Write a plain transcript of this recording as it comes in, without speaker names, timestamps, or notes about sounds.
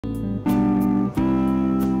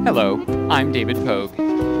Hello, I'm David Pogue,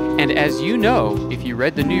 and as you know, if you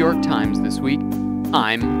read the New York Times this week,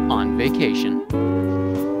 I'm on vacation.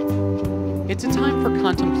 It's a time for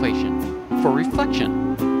contemplation, for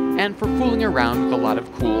reflection, and for fooling around with a lot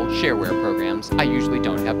of cool shareware programs I usually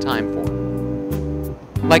don't have time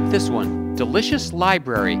for. Like this one, Delicious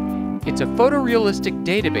Library. It's a photorealistic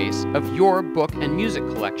database of your book and music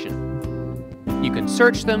collection. You can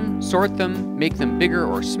search them, sort them, make them bigger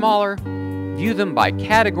or smaller, view them by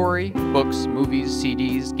category, books, movies,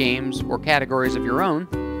 CDs, games, or categories of your own.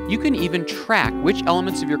 You can even track which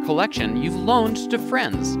elements of your collection you've loaned to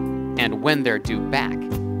friends, and when they're due back.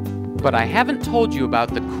 But I haven't told you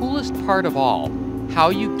about the coolest part of all, how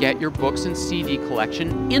you get your books and CD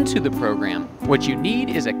collection into the program. What you need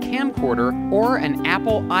is a camcorder or an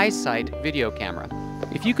Apple iSight video camera.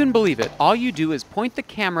 If you can believe it, all you do is point the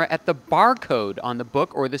camera at the barcode on the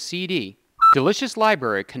book or the CD. Delicious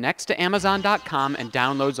Library connects to Amazon.com and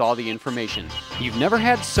downloads all the information. You've never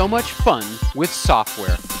had so much fun with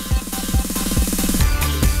software.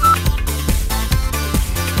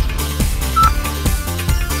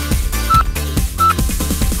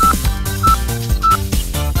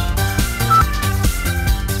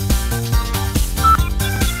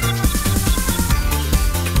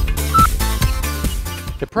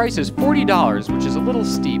 The price is $40, which is a little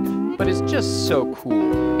steep, but it's just so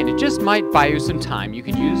cool, and it just might buy you some time you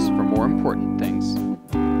can use for more important things.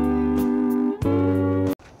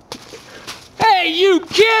 Hey, you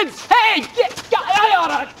kids! Hey!